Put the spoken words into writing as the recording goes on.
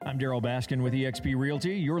I'm Daryl Baskin with eXp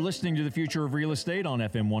Realty. You're listening to The Future of Real Estate on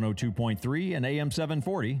FM 102.3 and AM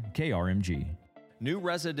 740 KRMG. New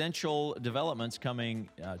residential developments coming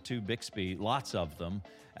to Bixby, lots of them.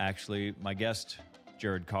 Actually, my guest,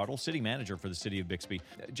 Jared Cottle, city manager for the city of Bixby.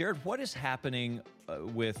 Jared, what is happening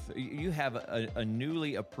you have a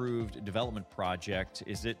newly approved development project.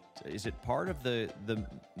 Is it part of the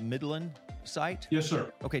Midland site? Yes,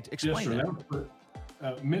 sir. Okay, explain that.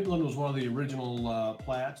 Midland was one of the original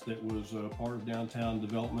plats that was part of downtown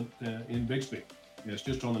development in Bixby. It's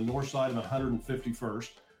just on the north side of 151st.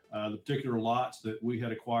 The particular lots that we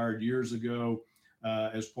had acquired years ago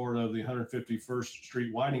as part of the 151st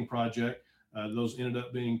Street widening project, those ended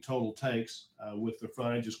up being total takes with the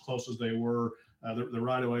frontage as close as they were. The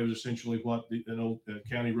right-of-way was essentially what an old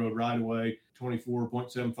county road right-of-way,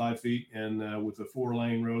 24.75 feet, and with the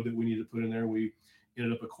 4-lane road that we needed to put in there, we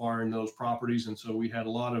ended up acquiring those properties. And so we had a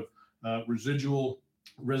lot of residual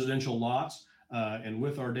residential lots. And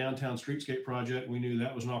with our downtown streetscape project, we knew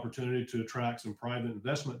that was an opportunity to attract some private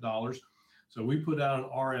investment dollars. So we put out an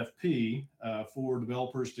RFP for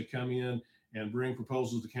developers to come in and bring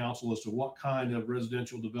proposals to council as to what kind of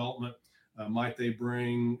residential development might they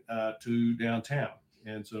bring to downtown.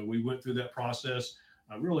 And so we went through that process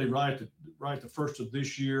really right the first of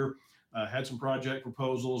this year. Had some project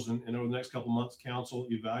proposals, and over the next couple of months, council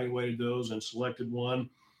evaluated those and selected one.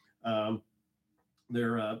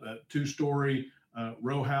 They're a 2-story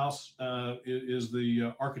row house is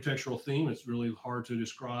the architectural theme. It's really hard to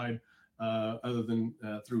describe other than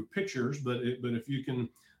through pictures, but if you can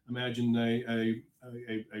imagine a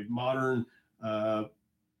modern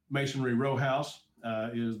masonry row house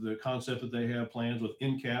is the concept that they have plans with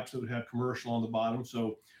end caps that would have commercial on the bottom.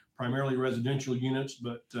 So primarily residential units,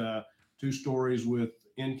 but 2 stories with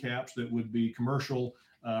end caps that would be commercial,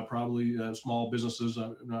 probably small businesses.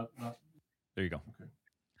 Not. There you go. Okay.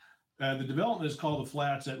 The development is called the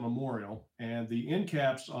Flats at Memorial, and the end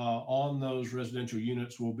caps on those residential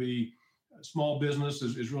units will be small business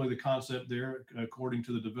is really the concept there, according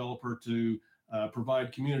to the developer, to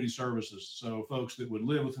provide community services. So folks that would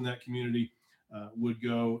live within that community would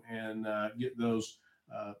go and get those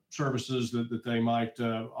services that they might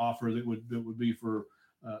offer that would be for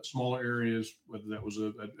smaller areas, whether that was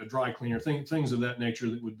a dry cleaner, things of that nature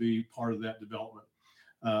that would be part of that development.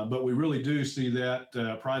 But we really do see that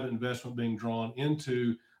private investment being drawn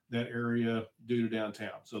into that area due to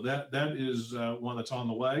downtown. So that is one that's on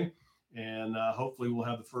the way. And hopefully we'll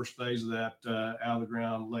have the first phase of that out of the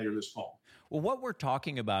ground later this fall. Well, what we're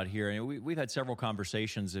talking about here, and we've had several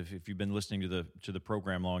conversations. If you've been listening to the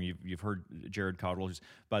program long, you've heard Jared Cottle, who's,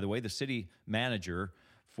 by the way, the city manager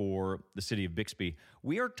for the city of Bixby.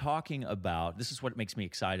 We are talking about, this is what makes me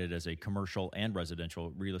excited as a commercial and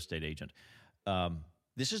residential real estate agent.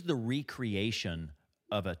 This is the recreation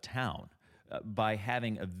of a town by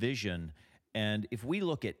having a vision. And if we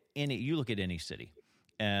look at you look at any city,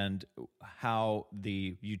 and how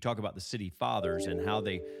you talk about the city fathers and how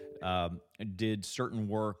they did certain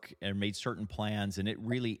work and made certain plans, and it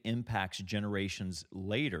really impacts generations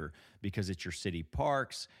later because it's your city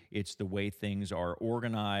parks, it's the way things are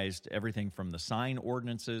organized, everything from the sign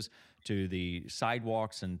ordinances to the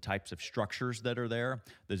sidewalks and types of structures that are there,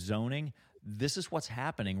 the zoning. This is what's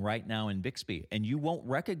happening right now in Bixby, and you won't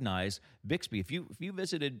recognize Bixby. If you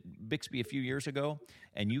visited Bixby a few years ago,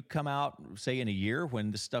 and you come out, say in a year when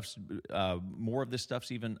this stuff's more of this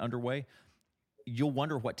stuff's even underway, you'll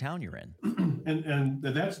wonder what town you're in. And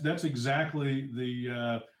that's exactly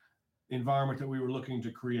the environment that we were looking to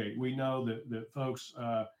create. We know that folks,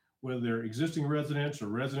 whether they're existing residents or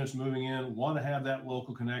residents moving in, want to have that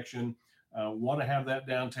local connection, want to have that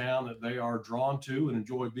downtown that they are drawn to and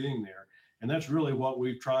enjoy being there. And that's really what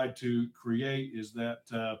we've tried to create, is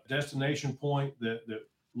that destination point that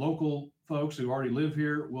local folks who already live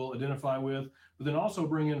here will identify with, but then also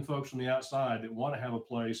bring in folks from the outside that want to have a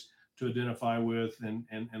place to identify with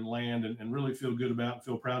and land and really feel good about,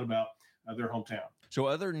 feel proud about their hometown. So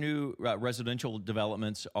other new residential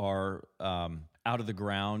developments are out of the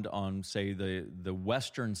ground on, say, the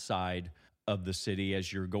western side of the city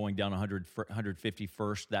as you're going down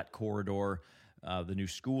 151st, that corridor. The new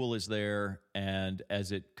school is there, and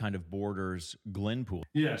as it kind of borders Glenpool.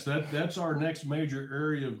 Yes, that's our next major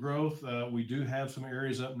area of growth. We do have some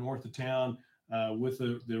areas up north of town with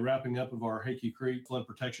the wrapping up of our Hakey Creek flood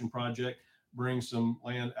protection project, bring some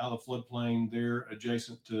land out of the floodplain there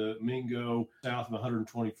adjacent to Mingo, south of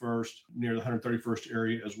 121st, near the 131st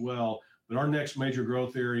area as well. But our next major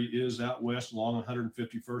growth area is out west along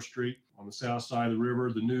 151st Street on the south side of the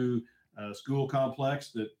river. The new school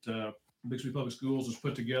complex that Bixby Public Schools has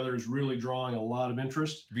put together is really drawing a lot of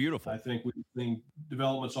interest. Beautiful. I think we've seen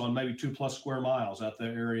developments on maybe 2+ square miles out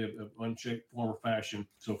that area of one shape, form, or fashion.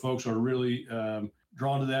 So folks are really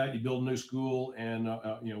drawn to that. You build a new school, and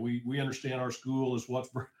we understand our school is what's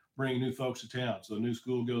bringing new folks to town. So the new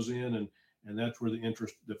school goes in, and that's where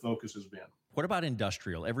the focus has been. What about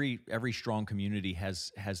industrial? Every strong community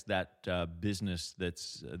has that business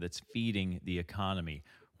that's feeding the economy.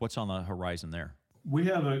 What's on the horizon there? We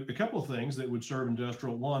have a couple of things that would serve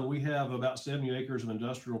industrial. One, we have about 70 acres of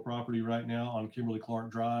industrial property right now on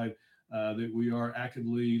Kimberly-Clark Drive that we are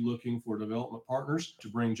actively looking for development partners to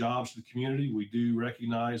bring jobs to the community. We do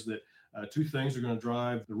recognize that two things are going to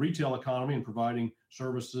drive the retail economy and providing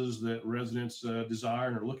services that residents desire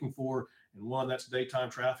and are looking for. And one, that's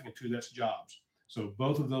daytime traffic, and two, that's jobs. So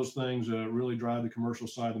both of those things really drive the commercial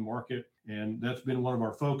side of the market. And that's been one of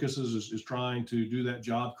our focuses is trying to do that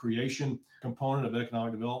job creation component of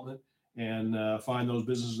economic development and find those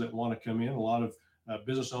businesses that want to come in. A lot of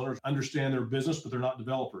business owners understand their business, but they're not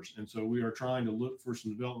developers. And so we are trying to look for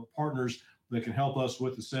some development partners that can help us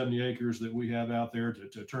with the 70 acres that we have out there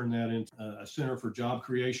to turn that into a center for job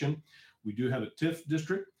creation. We do have a TIF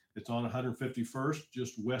district. It's on 151st,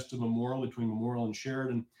 just west of Memorial, between Memorial and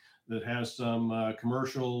Sheridan, that has some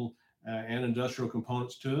commercial and industrial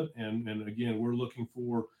components to it. And again, we're looking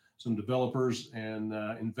for some developers and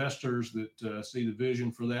investors that see the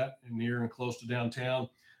vision for that near and close to downtown,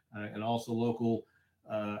 and also local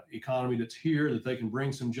economy that's here, that they can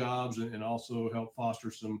bring some jobs and also help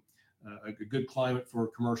foster some a good climate for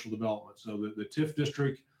commercial development. So the TIF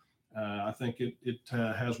district, I think it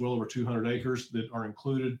has well over 200 acres that are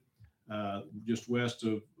included just west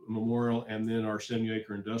of Memorial, and then our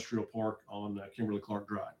 70-acre industrial park on Kimberly-Clark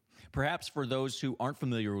Drive. Perhaps for those who aren't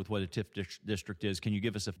familiar with what a TIF district is, can you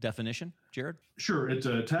give us a definition, Jared? Sure. It's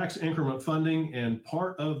a tax increment funding, and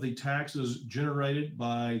part of the taxes generated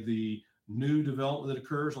by the new development that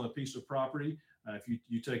occurs on a piece of property, if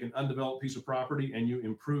you take an undeveloped piece of property and you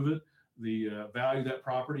improve it, the value of that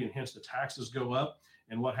property, and hence the taxes go up.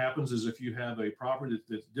 And what happens is if you have a property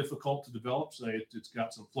that's difficult to develop, say it's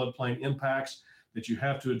got some floodplain impacts that you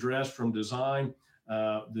have to address from design,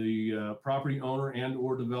 the property owner and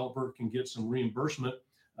or developer can get some reimbursement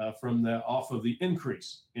from that off of the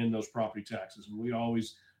increase in those property taxes. And we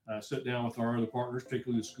always sit down with our other partners,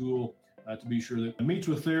 particularly the school, to be sure that it meets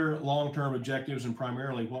with their long-term objectives. And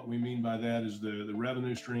primarily what we mean by that is the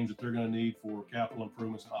revenue streams that they're going to need for capital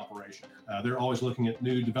improvements and operation. They're always looking at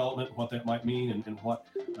new development, what that might mean, and what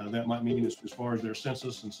that might mean as far as their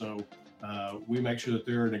census. And so we make sure that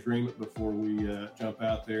they're in agreement before we jump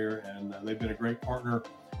out there. And they've been a great partner,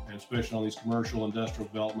 and especially on these commercial industrial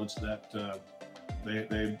developments that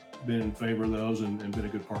they've been in favor of those and been a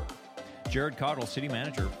good partner. Jared Cottle, City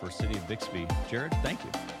Manager for City of Bixby. Jared, thank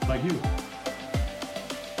you. Thank you.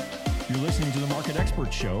 You're listening to the Market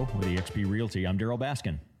Experts Show with eXp Realty. I'm Daryl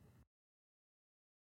Baskin.